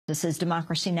This is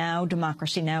Democracy Now!,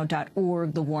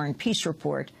 democracynow.org, The War and Peace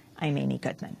Report. I'm Amy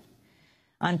Goodman.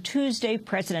 On Tuesday,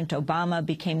 President Obama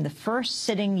became the first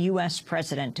sitting U.S.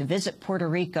 president to visit Puerto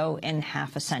Rico in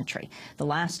half a century. The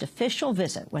last official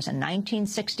visit was in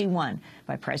 1961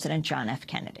 by President John F.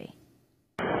 Kennedy.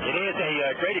 It is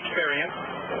a great experience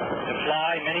to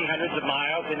fly many hundreds of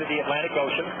miles into the Atlantic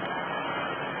Ocean,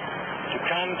 to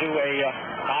come to an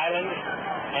island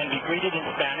and be greeted in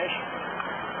Spanish,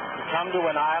 to come to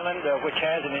an island which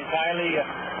has an entirely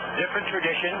different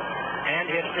tradition and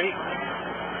history,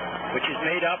 which is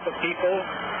made up of people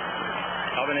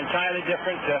of an entirely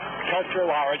different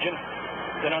cultural origin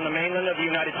than on the mainland of the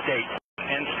United States,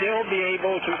 and still be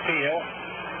able to feel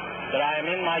that I am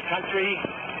in my country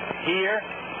here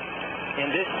in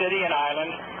this city and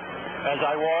island as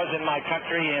I was in my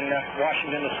country in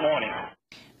Washington this morning.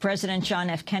 President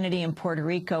John F. Kennedy in Puerto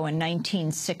Rico in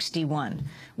 1961.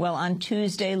 Well, on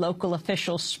Tuesday, local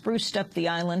officials spruced up the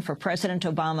island for President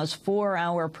Obama's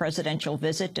 4-hour presidential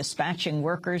visit, dispatching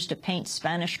workers to paint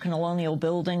Spanish colonial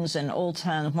buildings in Old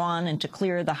San Juan and to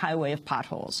clear the highway of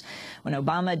potholes. When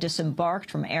Obama disembarked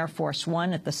from Air Force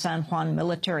One at the San Juan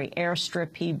military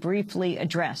airstrip, he briefly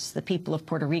addressed the people of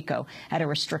Puerto Rico at a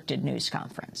restricted news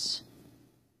conference.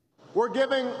 We're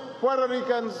giving Puerto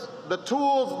Ricans the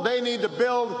tools they need to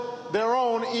build their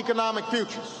own economic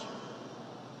futures.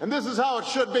 And this is how it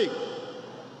should be.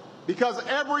 Because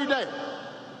every day,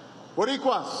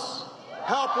 Boricuas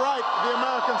help write the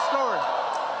American story.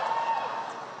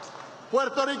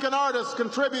 Puerto Rican artists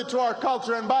contribute to our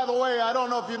culture. And by the way, I don't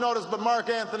know if you noticed, but Mark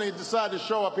Anthony decided to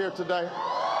show up here today.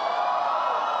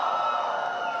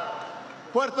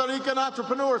 Puerto Rican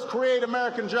entrepreneurs create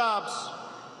American jobs.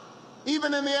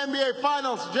 Even in the NBA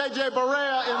Finals, J.J.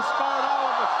 Barea inspired all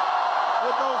of us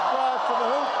with those drives to the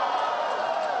hoop.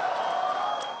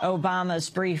 Obama's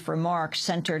brief remarks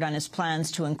centered on his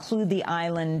plans to include the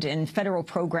island in federal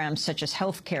programs such as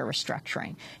health care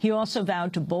restructuring. He also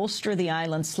vowed to bolster the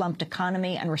island's slumped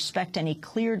economy and respect any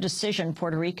clear decision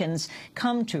Puerto Ricans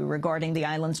come to regarding the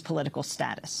island's political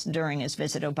status. During his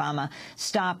visit, Obama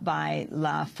stopped by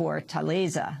La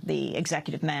Fortaleza, the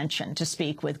executive mansion, to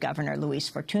speak with Governor Luis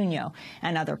Fortuño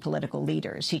and other political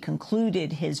leaders. He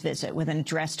concluded his visit with an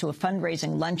address to a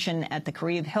fundraising luncheon at the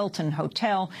Caribe Hilton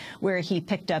Hotel, where he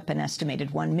picked up an estimated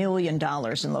 $1 million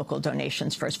in local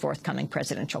donations for his forthcoming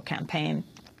presidential campaign.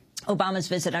 Obama's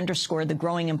visit underscored the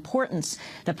growing importance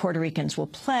that Puerto Ricans will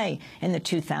play in the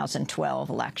 2012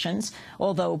 elections.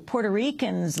 Although Puerto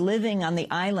Ricans living on the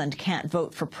island can't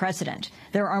vote for president,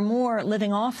 there are more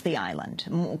living off the island,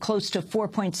 close to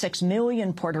 4.6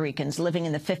 million Puerto Ricans living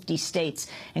in the 50 states,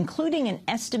 including an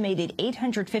estimated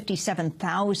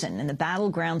 857,000 in the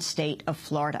battleground state of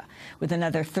Florida. With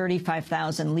another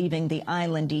 35,000 leaving the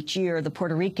island each year, the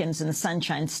Puerto Ricans in the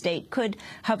Sunshine State could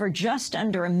hover just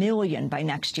under 1 million by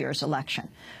next year's election.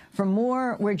 For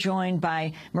more, we're joined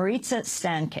by Maritza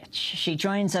Stanchich. She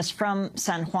joins us from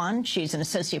San Juan. She's an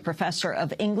associate professor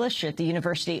of English at the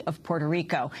University of Puerto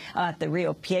Rico at the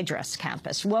Rio Piedras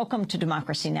campus. Welcome to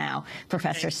Democracy Now!,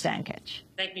 Professor Stanchich.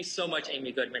 Thank you so much,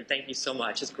 Amy Goodman. Thank you so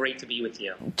much. It's great to be with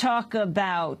you. Talk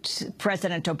about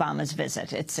President Obama's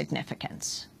visit, its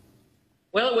significance.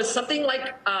 Well, it was something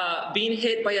like being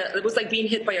hit by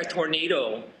a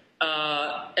tornado.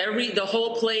 The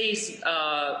whole place,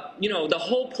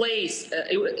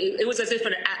 it was as if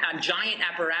a giant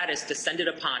apparatus descended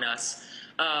upon us.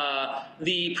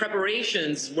 The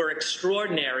preparations were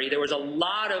extraordinary. There was a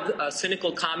lot of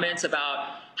cynical comments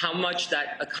about how much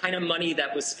that kind of money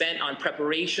that was spent on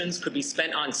preparations could be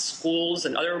spent on schools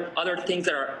and other things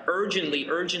that are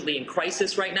urgently in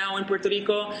crisis right now in Puerto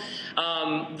Rico.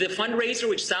 The fundraiser,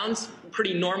 which sounds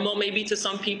pretty normal maybe to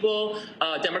some people,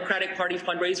 Democratic Party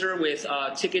fundraiser with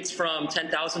tickets from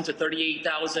 $10,000 to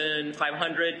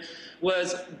 $38,500,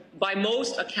 was by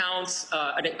most accounts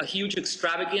a huge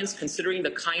extravagance considering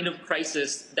the kind of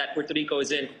crisis that Puerto Rico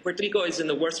is in. Puerto Rico is in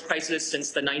the worst crisis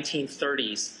since the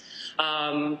 1930s.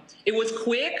 It was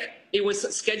quick. It was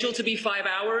scheduled to be 5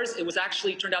 hours. It was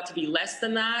actually turned out to be less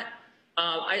than that.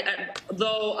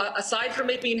 Though aside from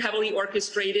it being heavily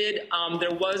orchestrated,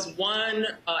 there was one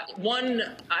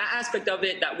aspect of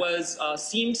it that was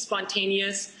seemed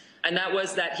spontaneous, and that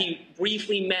was that he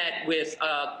briefly met with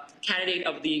a candidate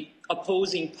of the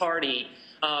opposing party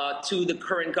to the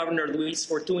current governor, Luis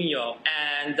Fortuño.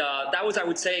 And that was, I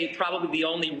would say, probably the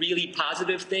only really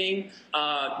positive thing,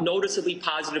 noticeably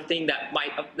positive thing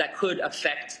that could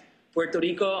affect Puerto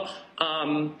Rico.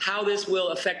 How this will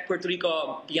affect Puerto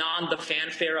Rico beyond the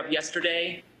fanfare of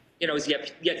yesterday, is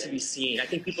yet to be seen. I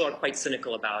think people are quite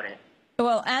cynical about it.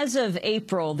 Well, as of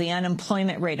April, the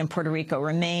unemployment rate in Puerto Rico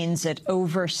remains at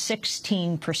over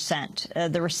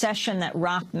 16%. The recession that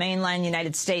rocked mainland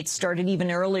United States started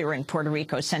even earlier in Puerto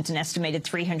Rico, sent an estimated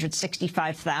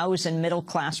 365,000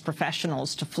 middle-class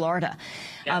professionals to Florida.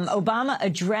 Yes. Obama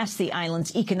addressed the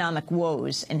island's economic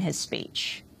woes in his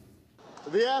speech.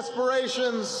 The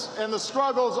aspirations and the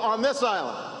struggles on this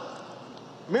island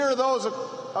mirror those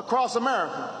across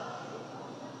America.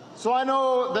 So I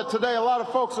know that today a lot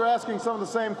of folks are asking some of the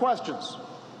same questions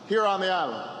here on the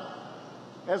island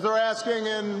as they're asking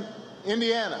in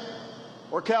Indiana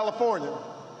or California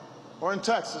or in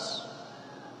Texas.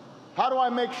 How do I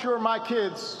make sure my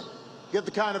kids get the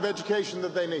kind of education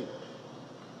that they need?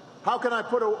 How can I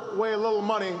put away a little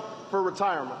money for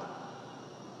retirement?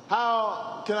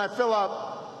 How can I fill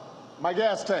up my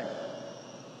gas tank?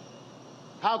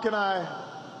 How can I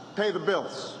pay the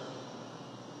bills?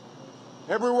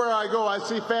 Everywhere I go, I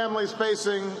see families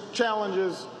facing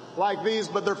challenges like these,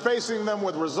 but they're facing them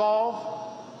with resolve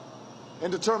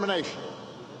and determination.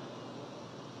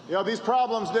 You know, these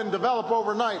problems didn't develop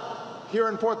overnight here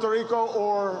in Puerto Rico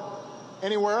or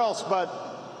anywhere else, but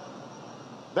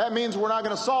that means we're not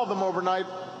going to solve them overnight,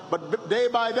 but day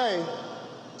by day,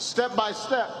 step by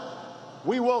step,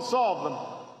 we will solve them.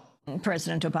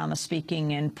 President Obama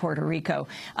speaking in Puerto Rico.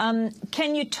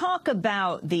 Can you talk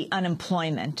about the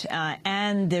unemployment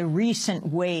and the recent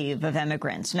wave of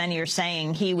immigrants? Many are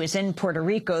saying he was in Puerto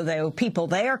Rico, though people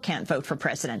there can't vote for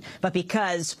president, but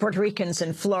because Puerto Ricans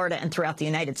in Florida and throughout the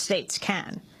United States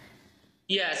can.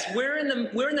 Yes, we're in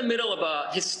the middle of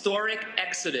a historic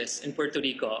exodus in Puerto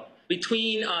Rico.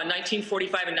 Between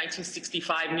 1945 and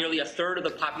 1965, nearly a third of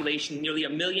the population, nearly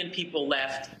 1 million people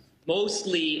left,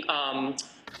 mostly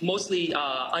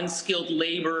unskilled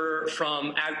labor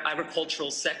from agricultural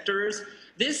sectors.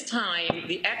 This time,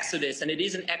 the exodus, and it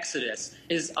is an exodus,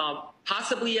 is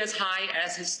possibly as high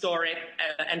as historic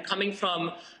and coming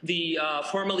from the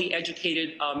formally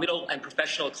educated middle and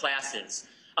professional classes.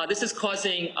 This is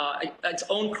causing its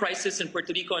own crisis in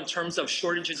Puerto Rico in terms of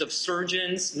shortages of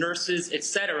surgeons, nurses,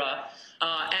 etc.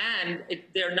 And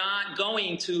they're not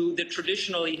going to the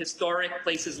traditionally historic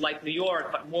places like New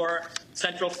York, but more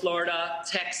Central Florida,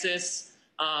 Texas.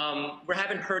 We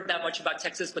haven't heard that much about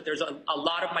Texas, but there's a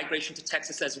lot of migration to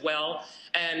Texas as well.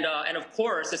 And of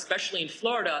course, especially in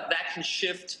Florida, that can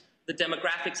shift the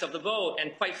demographics of the vote.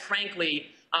 And quite frankly,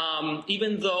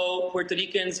 even though Puerto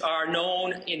Ricans are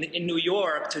known in New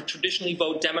York to traditionally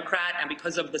vote Democrat, and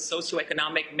because of the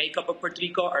socioeconomic makeup of Puerto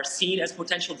Rico are seen as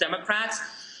potential Democrats,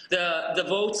 the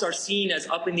votes are seen as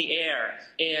up in the air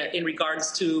in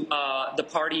regards to the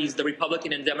parties, the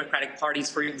Republican and Democratic parties.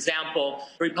 For example,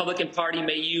 the Republican Party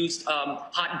may use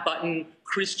hot-button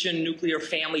Christian nuclear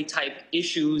family type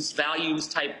issues, values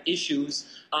type issues,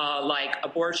 like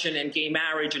abortion and gay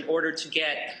marriage in order to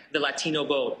get the Latino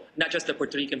vote, not just the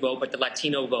Puerto Rican vote, but the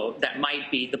Latino vote that might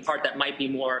be the part that might be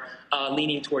more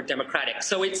leaning toward Democratic.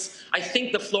 So I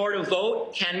think the Florida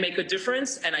vote can make a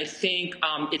difference, and I think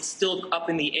it's still up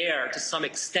in the air to some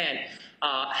extent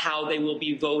how they will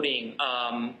be voting.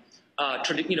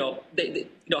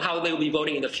 How they will be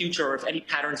voting in the future, or if any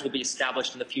patterns will be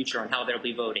established in the future on how they'll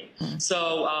be voting.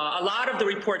 So a lot of the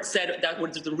reports said that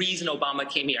was the reason Obama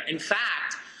came here. In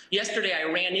fact, yesterday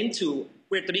I ran into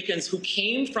Puerto Ricans who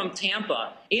came from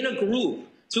Tampa in a group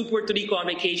to Puerto Rico on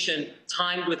vacation,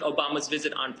 timed with Obama's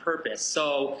visit on purpose.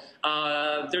 So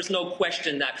there's no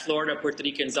question that Florida Puerto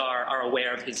Ricans are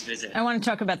aware of his visit. I want to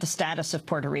talk about the status of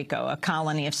Puerto Rico, a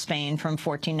colony of Spain from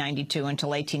 1492 until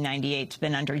 1898. It's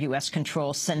been under U.S.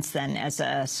 control since then as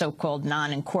a so-called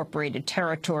non-incorporated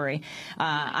territory.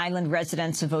 Island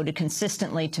residents have voted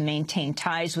consistently to maintain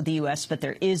ties with the U.S., but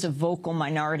there is a vocal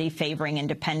minority favoring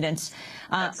independence.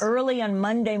 Early on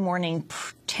Monday morning,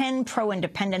 10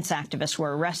 pro-independence activists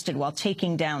were arrested while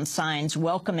taking down signs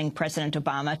welcoming President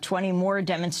Obama. 20 more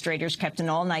demonstrators kept an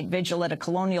all-night vigil at a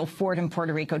colonial fort in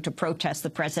Puerto Rico to protest the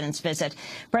president's visit.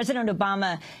 President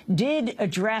Obama did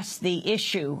address the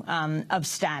issue of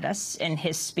status in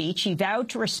his speech. He vowed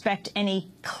to respect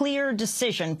any clear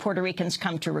decision Puerto Ricans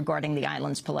come to regarding the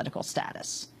island's political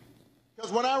status.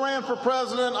 Because when I ran for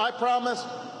president, I promised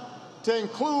to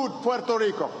include Puerto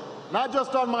Rico, not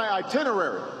just on my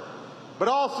itinerary, but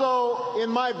also in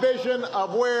my vision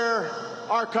of where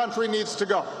our country needs to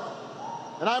go.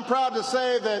 And I'm proud to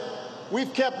say that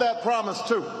we've kept that promise,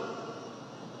 too.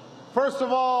 First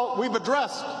of all, we've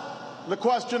addressed the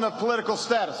question of political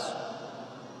status.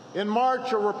 In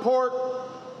March, a report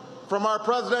from our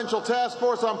Presidential Task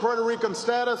Force on Puerto Rican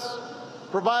status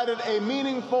provided a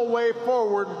meaningful way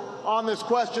forward on this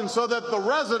question so that the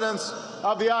residents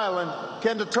of the island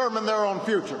can determine their own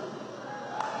future.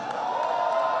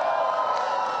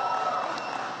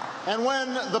 And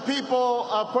when the people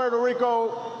of Puerto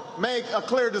Rico make a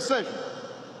clear decision,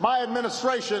 my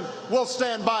administration will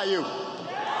stand by you.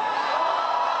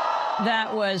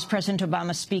 That was President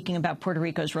Obama speaking about Puerto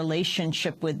Rico's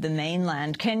relationship with the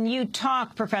mainland. Can you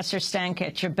talk, Professor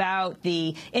Stanchich, about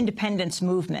the independence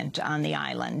movement on the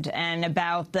island and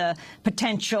about the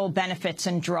potential benefits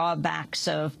and drawbacks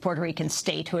of Puerto Rican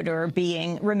statehood or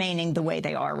remaining the way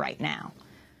they are right now?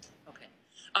 Okay.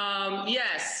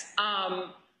 Yes.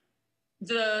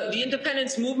 The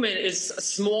independence movement is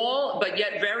small, but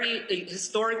yet very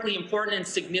historically important and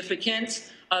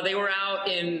significant. They were out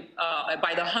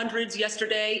by the hundreds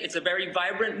yesterday. It's a very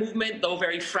vibrant movement, though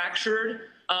very fractured.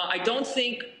 I don't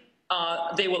think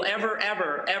they will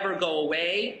ever go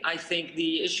away. I think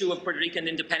the issue of Puerto Rican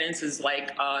independence is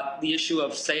like the issue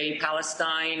of, say,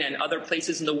 Palestine and other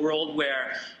places in the world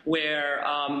where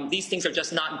these things are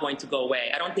just not going to go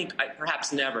away. I don't think,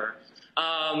 perhaps never.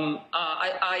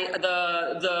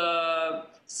 The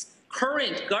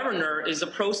current governor is a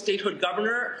pro-statehood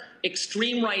governor,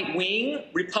 extreme right-wing,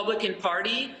 Republican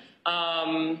Party.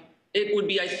 It would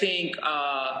be, I think,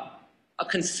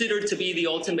 considered to be the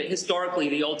ultimate, historically,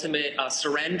 the ultimate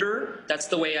surrender. That's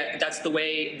the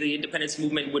way the independence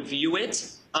movement would view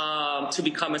it, to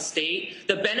become a state.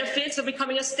 The benefits of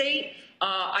becoming a state,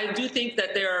 I do think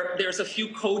that there's a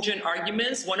few cogent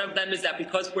arguments. One of them is that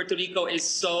because Puerto Rico is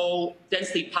so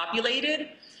densely populated,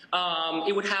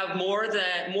 it would have more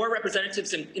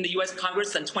representatives in the U.S.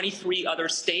 Congress than 23 other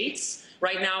states.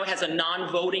 Right now, it has a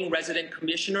non-voting resident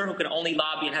commissioner who can only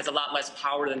lobby and has a lot less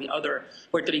power than the other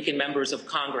Puerto Rican members of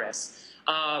Congress.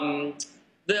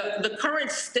 The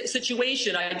current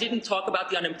situation, I didn't talk about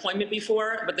the unemployment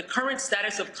before, but the current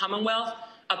status of Commonwealth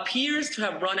appears to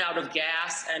have run out of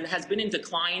gas and has been in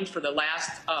decline for the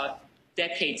last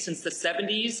decade, since the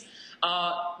 70s.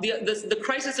 The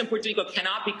crisis in Puerto Rico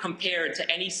cannot be compared to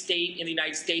any state in the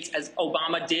United States, as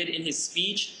Obama did in his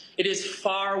speech. It is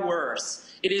far worse.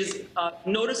 It is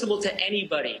noticeable to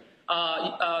anybody.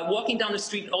 Walking down the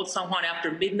street in Old San Juan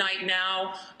after midnight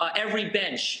now, every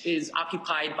bench is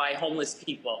occupied by homeless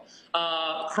people.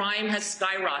 Crime has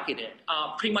skyrocketed.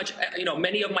 Pretty much,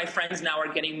 many of my friends now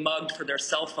are getting mugged for their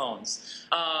cell phones.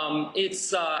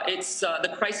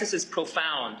 The crisis is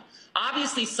profound.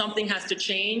 Obviously, something has to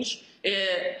change.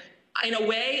 In a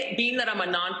way, being that I'm a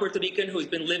non-Puerto Rican who's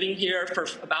been living here for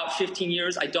about 15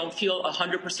 years, I don't feel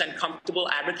 100% comfortable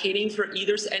advocating for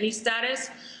any status.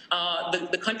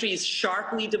 The country is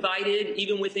sharply divided,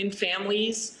 even within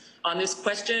families, on this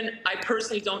question. I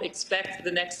personally don't expect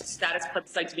the next status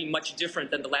plebiscite to be much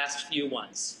different than the last few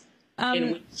ones,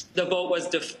 in which the vote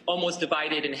was almost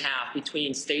divided in half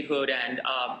between statehood and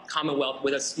Commonwealth,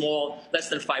 with a small, less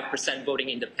than 5% voting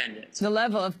independent. The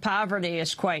level of poverty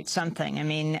is quite something. I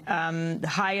mean, the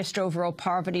highest overall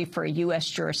poverty for a U.S.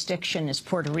 jurisdiction is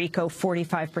Puerto Rico.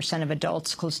 45% of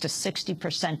adults, close to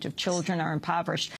 60% of children are impoverished.